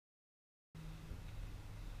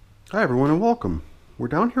Hi everyone and welcome. We're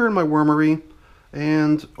down here in my wormery,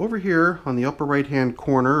 and over here on the upper right hand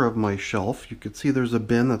corner of my shelf you can see there's a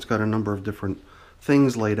bin that's got a number of different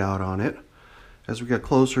things laid out on it. As we get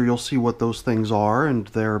closer you'll see what those things are, and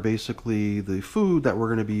they're basically the food that we're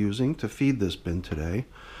going to be using to feed this bin today.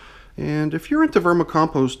 And if you're into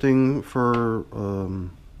vermicomposting for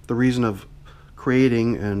the reason of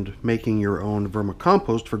creating and making your own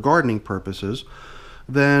vermicompost for gardening purposes,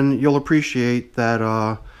 then you'll appreciate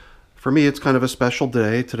that for me, it's kind of a special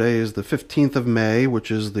day. Today is the 15th of May, which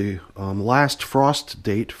is the last frost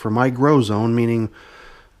date for my grow zone, meaning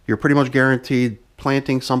you're pretty much guaranteed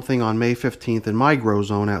planting something on May 15th in my grow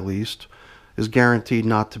zone, at least, is guaranteed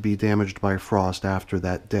not to be damaged by frost after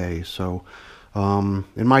that day. So in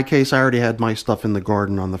my case, I already had my stuff in the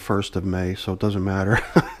garden on the 1st of May, so it doesn't matter.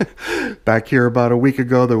 Back here about a week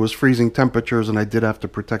ago, there was freezing temperatures, and I did have to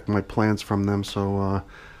protect my plants from them, so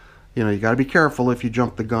you got to be careful if you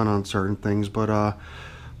jump the gun on certain things. But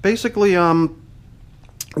basically,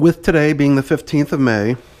 with today being the 15th of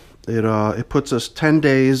May, it puts us 10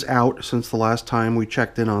 days out since the last time we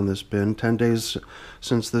checked in on this bin, 10 days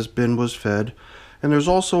since this bin was fed. And there's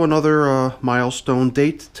also another milestone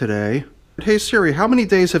date today. Hey Siri, how many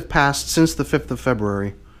days have passed since the 5th of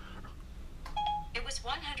February? It was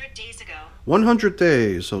 100 days ago. 100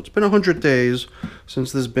 days. So it's been 100 days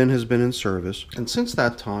since this bin has been in service. And since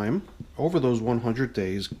that time, over those 100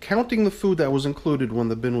 days, counting the food that was included when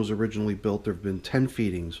the bin was originally built, there have been 10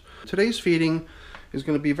 feedings. Today's feeding is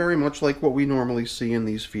going to be very much like what we normally see in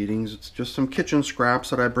these feedings. It's just some kitchen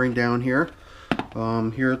scraps that I bring down here.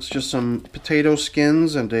 Here it's just some potato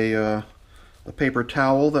skins and a paper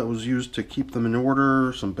towel that was used to keep them in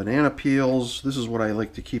order, some banana peels. This is what I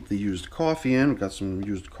like to keep the used coffee in. Got some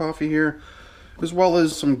used coffee here, as well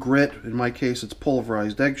as some grit. In my case, it's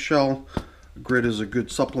pulverized eggshell. Grit is a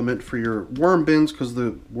good supplement for your worm bins because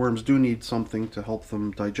the worms do need something to help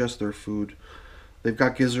them digest their food. They've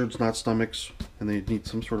got gizzards, not stomachs, and they need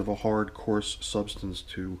some sort of a hard, coarse substance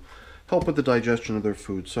to help with the digestion of their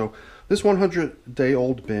food. So this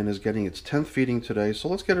 100-day-old bin is getting its 10th feeding today, so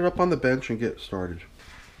let's get it up on the bench and get started.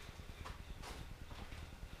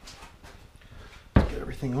 Get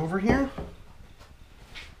everything over here.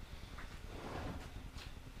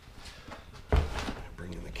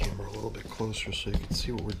 Bring in the camera a little bit closer so you can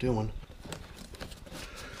see what we're doing.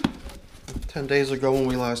 10 days ago when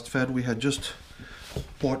we last fed, we had just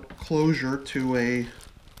brought closure to a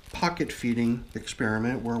pocket feeding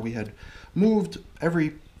experiment where we had moved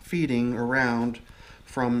every feeding around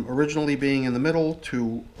from originally being in the middle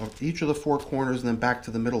to each of the four corners and then back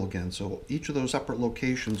to the middle again. So each of those separate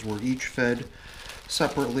locations were each fed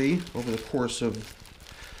separately over the course of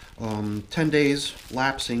 10 days,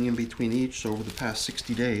 lapsing in between each, so over the past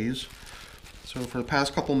 60 days. So for the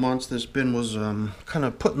past couple months, this bin was kind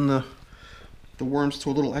of putting the worms to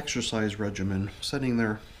a little exercise regimen, setting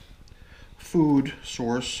their food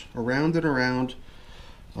source around and around,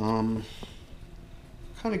 kind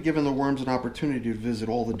of giving the worms an opportunity to visit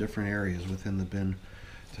all the different areas within the bin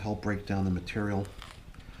to help break down the material.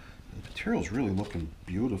 The material's really looking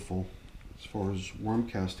beautiful as far as worm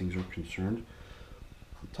castings are concerned.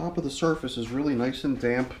 The top of the surface is really nice and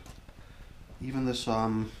damp. Even this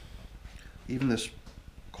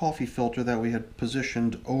coffee filter that we had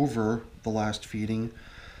positioned over the last feeding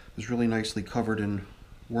is really nicely covered in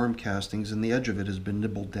worm castings, and the edge of it has been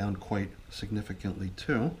nibbled down quite significantly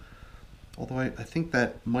too. Although I think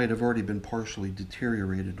that might have already been partially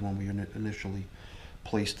deteriorated when we initially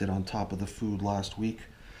placed it on top of the food last week.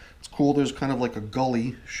 It's cool, there's kind of like a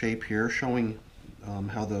gully shape here showing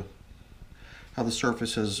how the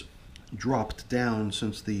surface has dropped down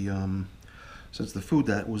since the food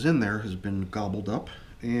that was in there has been gobbled up.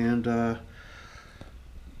 And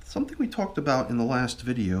something we talked about in the last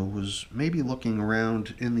video was maybe looking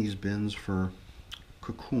around in these bins for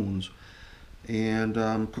cocoons. And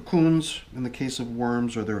cocoons, in the case of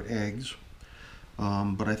worms, are their eggs.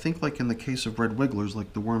 But I think like in the case of red wigglers,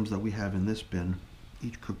 like the worms that we have in this bin,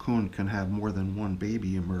 each cocoon can have more than one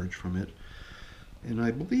baby emerge from it. And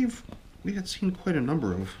I believe we had seen quite a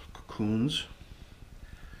number of cocoons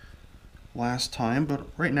last time, but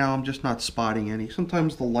right now I'm just not spotting any.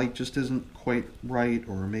 Sometimes the light just isn't quite right,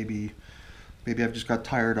 or maybe I've just got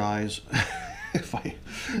tired eyes if I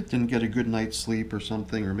didn't get a good night's sleep or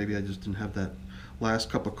something, or maybe I just didn't have that last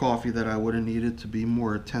cup of coffee that I would have needed to be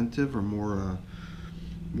more attentive or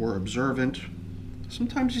more observant.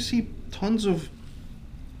 Sometimes you see tons of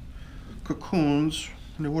cocoons,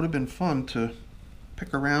 and it would have been fun to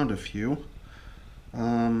pick around a few.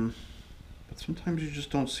 But sometimes you just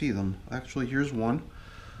don't see them. Actually, here's one.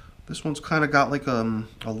 This one's kind of got like a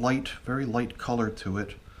light, very light color to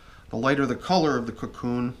it. the lighter the color of the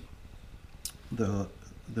cocoon, the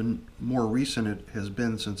more recent it has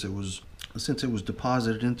been since it was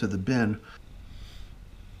deposited into the bin.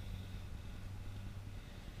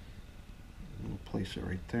 We'll place it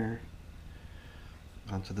right there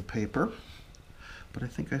onto the paper. But I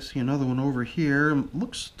think I see another one over here.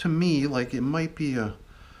 Looks to me like it might be a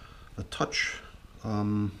touch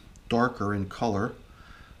darker in color.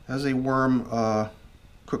 As a worm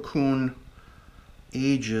cocoon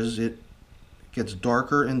ages, it gets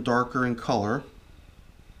darker and darker in color.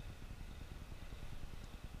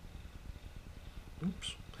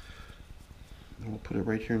 Oops. And we'll put it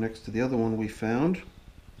right here next to the other one we found.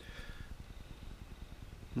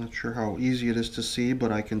 Not sure how easy it is to see, but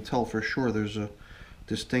I can tell for sure there's a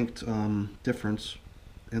distinct difference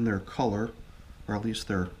in their color, or at least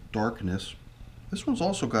their darkness. This one's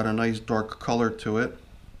also got a nice dark color to it.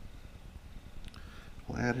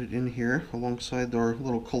 We'll add it in here alongside our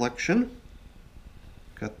little collection.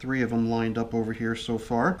 Got 3 of them lined up over here so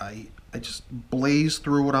far. I just blaze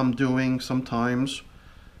through what I'm doing sometimes,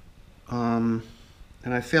 and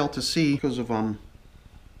I fail to see because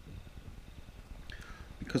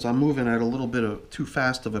I'm moving at a little bit of too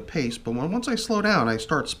fast of a pace. But once I slow down, I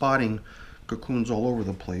start spotting cocoons all over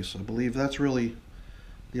the place. I believe that's really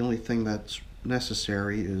the only thing that's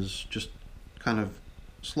necessary, is just kind of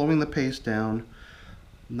slowing the pace down,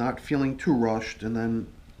 not feeling too rushed, and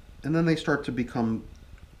then they start to become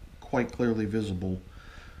quite clearly visible.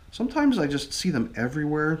 Sometimes I just see them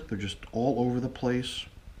everywhere. They're just all over the place.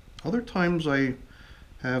 Other times I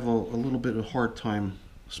have a little bit of a hard time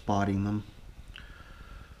spotting them.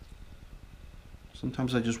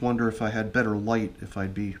 Sometimes I just wonder if I had better light, if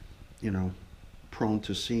I'd be, prone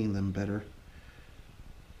to seeing them better.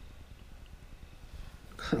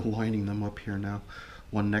 Kind of lining them up here now,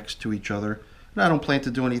 one next to each other. And I don't plan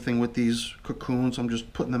to do anything with these cocoons. I'm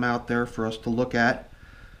just putting them out there for us to look at.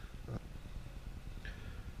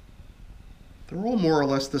 They're all more or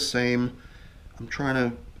less the same. I'm trying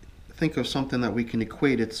to think of something that we can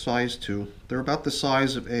equate its size to. They're about the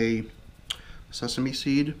size of a sesame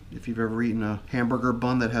seed. If you've ever eaten a hamburger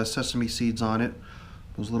bun that has sesame seeds on it,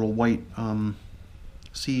 those little white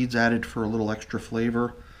seeds added for a little extra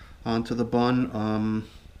flavor onto the bun,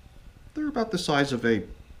 they're about the size of a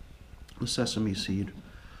sesame seed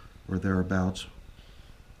or thereabouts.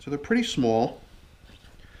 So they're pretty small,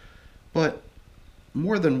 but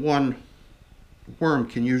more than one worm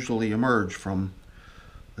can usually emerge from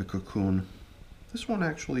the cocoon. This one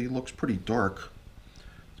actually looks pretty dark.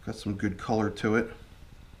 It's got some good color to it.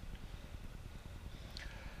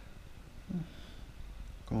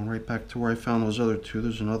 Going right back to where I found those other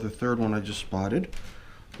 2. There's another third one I just spotted.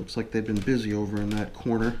 Looks like they've been busy over in that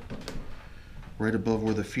corner, right above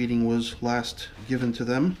where the feeding was last given to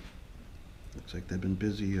them. Looks like they've been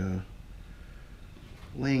busy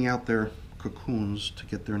laying out their cocoons to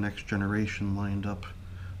get their next generation lined up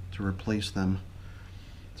to replace them.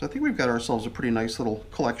 So I think we've got ourselves a pretty nice little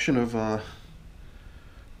collection of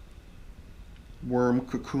worm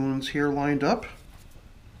cocoons here lined up.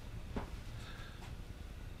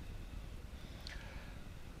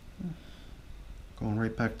 Going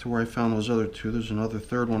right back to where I found those other 2. There's another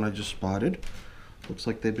third one I just spotted. Looks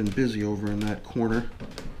like they've been busy over in that corner.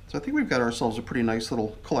 So I think we've got ourselves a pretty nice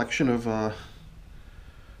little collection of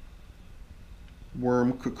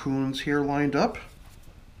worm cocoons here lined up.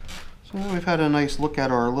 So now we've had a nice look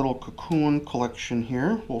at our little cocoon collection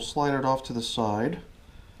here. We'll slide it off to the side.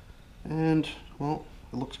 And, well,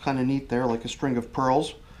 it looks kind of neat there, like a string of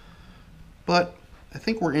pearls. But I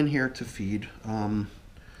think we're in here to feed.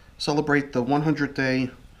 Celebrate the 100th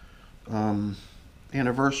day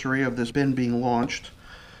anniversary of this bin being launched.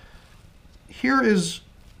 Here is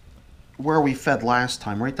where we fed last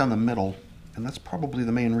time, right down the middle. And that's probably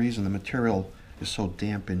the main reason the material is so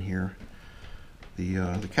damp in here.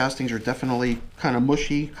 The castings are definitely kind of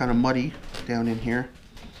mushy, kind of muddy down in here.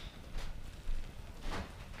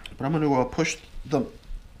 But I'm going to push the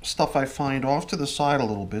stuff I find off to the side a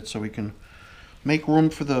little bit so we can make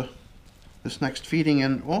room for this next feeding,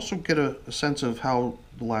 and also get a sense of how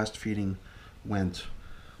the last feeding went.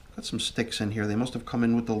 Got some sticks in here. They must have come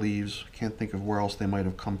in with the leaves. Can't think of where else they might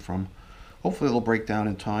have come from. Hopefully they'll break down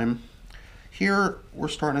in time. Here we're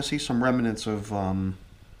starting to see some remnants of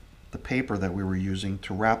the paper that we were using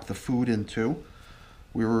to wrap the food into.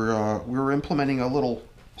 We were implementing a little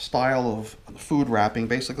style of food wrapping,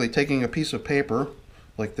 basically taking a piece of paper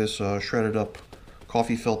like this shredded up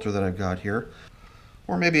coffee filter that I've got here,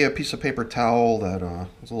 or maybe a piece of paper towel that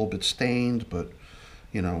is a little bit stained, but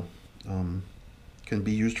can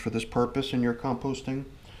be used for this purpose in your composting.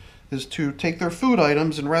 is to take their food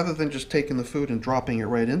items, and rather than just taking the food and dropping it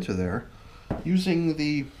right into there, using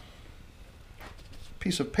the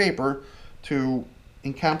piece of paper to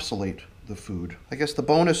encapsulate the food. I guess the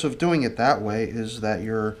bonus of doing it that way is that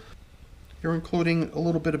you're including a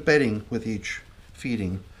little bit of bedding with each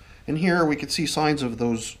feeding. And here we could see signs of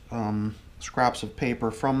those scraps of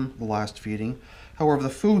paper from the last feeding. However, the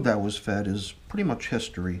food that was fed is pretty much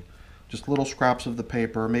history. Just little scraps of the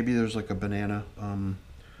paper. Maybe there's like a banana.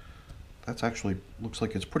 That's actually looks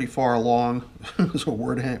like it's pretty far along. There's a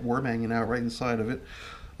worm hanging out right inside of it.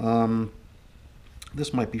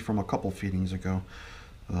 This might be from a couple feedings ago.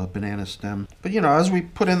 Banana stem. But as we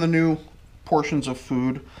put in the new portions of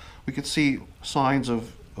food, we could see signs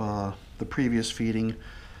of the previous feeding.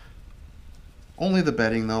 Only the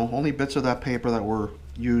bedding though, only bits of that paper that were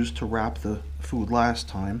used to wrap the food last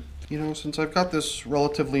time. Since I've got this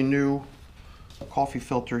relatively new coffee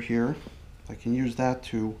filter here, I can use that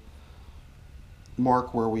to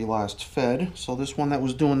mark where we last fed. So this one that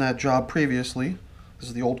was doing that job previously, this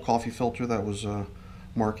is the old coffee filter that was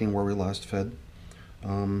marking where we last fed.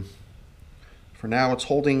 For now it's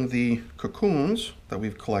holding the cocoons that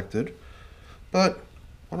we've collected, but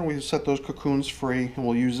why don't we set those cocoons free, and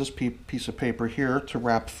we'll use this piece of paper here to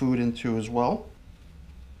wrap food into as well.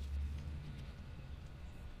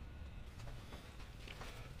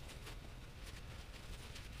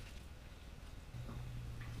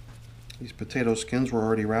 These potato skins were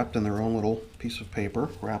already wrapped in their own little piece of paper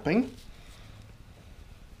wrapping.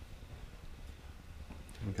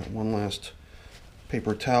 We've got one last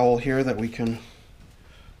paper towel here that we can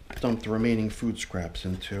dump the remaining food scraps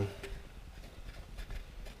into.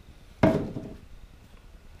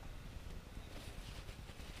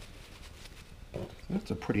 That's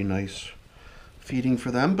a pretty nice feeding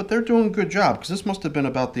for them, but they're doing a good job, because this must have been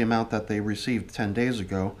about the amount that they received 10 days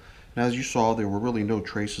ago. And as you saw, there were really no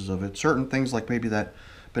traces of it. Certain things like maybe that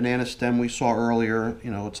banana stem we saw earlier,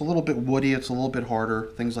 it's a little bit woody, it's a little bit harder.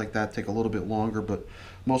 Things like that take a little bit longer, but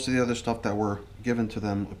most of the other stuff that were given to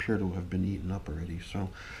them appear to have been eaten up already. So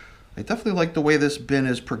I definitely like the way this bin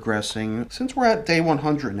is progressing. Since we're at day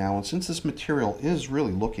 100 now, and since this material is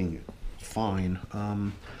really looking fine,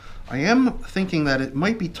 I am thinking that it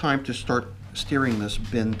might be time to start steering this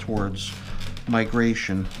bin towards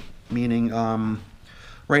migration, meaning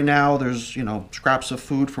right now there's scraps of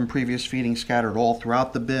food from previous feeding scattered all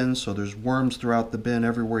throughout the bin, so there's worms throughout the bin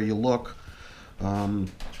everywhere you look.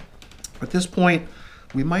 At this point,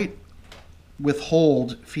 we might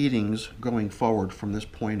withhold feedings going forward from this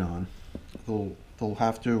point on. They'll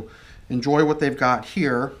have to enjoy what they've got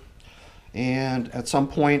here, and at some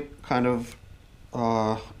point kind of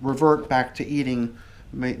revert back to eating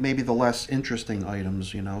maybe the less interesting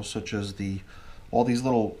items, such as all these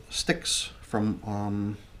little sticks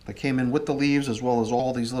from that came in with the leaves, as well as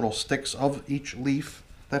all these little sticks of each leaf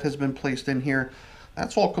that has been placed in here.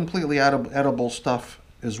 That's all completely edible stuff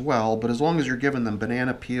as well, but as long as you're giving them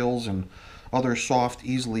banana peels and other soft,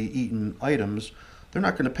 easily eaten items, they're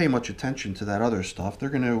not going to pay much attention to that other stuff. They're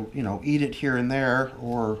going to, eat it here and there,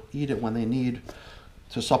 or eat it when they need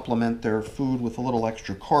to supplement their food with a little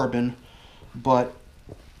extra carbon. But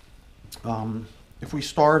if we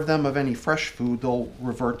starve them of any fresh food, they'll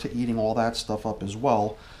revert to eating all that stuff up as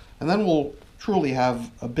well. And then we'll truly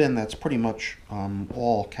have a bin that's pretty much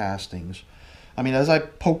all castings. I mean, as I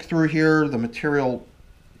poke through here, the material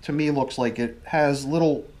to me looks like it has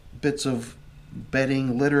little bits of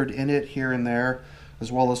bedding littered in it here and there,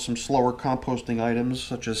 as well as some slower composting items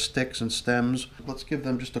such as sticks and stems. Let's give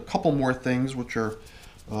them just a couple more things which are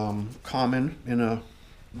common in a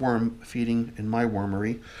worm feeding in my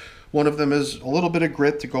wormery. One of them is a little bit of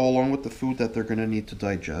grit to go along with the food that they're going to need to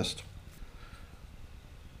digest.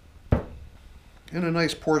 And a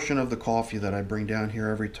nice portion of the coffee that I bring down here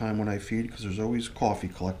every time when I feed, because there's always coffee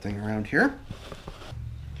collecting around here.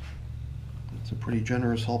 It's a pretty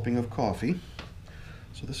generous helping of coffee.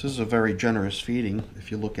 So this is a very generous feeding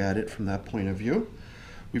if you look at it from that point of view.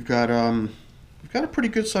 We've got a pretty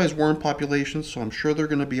good sized worm population, so I'm sure they're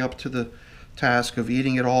going to be up to the task of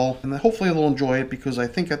eating it all, and hopefully they'll enjoy it, because I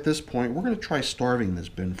think at this point we're going to try starving this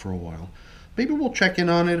bin for a while. Maybe we'll check in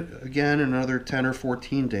on it again in another 10 or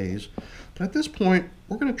 14 days, but at this point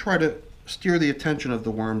we're going to try to steer the attention of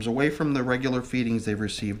the worms away from the regular feedings they've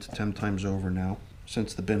received 10 times over now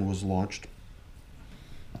since the bin was launched.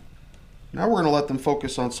 Now we're going to let them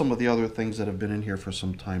focus on some of the other things that have been in here for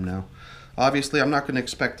some time now. Obviously I'm not going to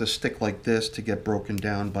expect a stick like this to get broken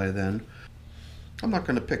down by then. I'm not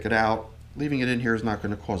going to pick it out. Leaving it in here is not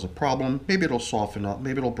going to cause a problem. Maybe it'll soften up,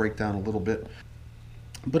 maybe it'll break down a little bit.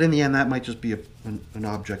 But in the end, that might just be an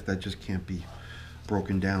object that just can't be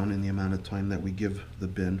broken down in the amount of time that we give the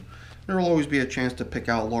bin. There will always be a chance to pick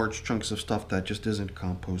out large chunks of stuff that just isn't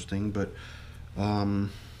composting, but I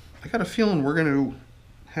got a feeling we're going to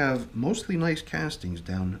have mostly nice castings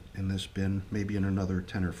down in this bin, maybe in another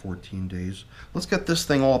 10 or 14 days. Let's get this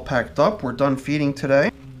thing all packed up. We're done feeding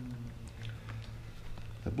today.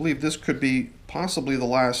 I believe this could be possibly the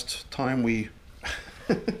last time we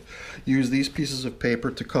use these pieces of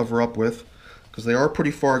paper to cover up with, because they are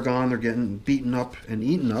pretty far gone. They're getting beaten up and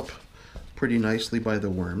eaten up pretty nicely by the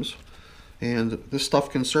worms. And this stuff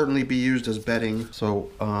can certainly be used as bedding, so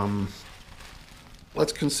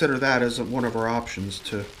let's consider that as one of our options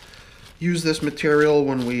to use this material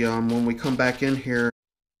when we come back in here.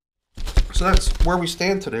 So that's where we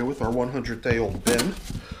stand today with our 100-day-old bin.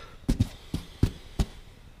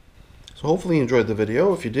 So hopefully you enjoyed the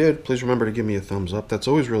video. If you did, please remember to give me a thumbs up. That's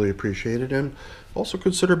always really appreciated. And also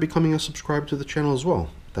consider becoming a subscriber to the channel as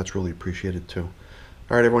well. That's really appreciated too.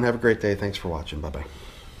 All right, everyone, have a great day. Thanks for watching. Bye-bye.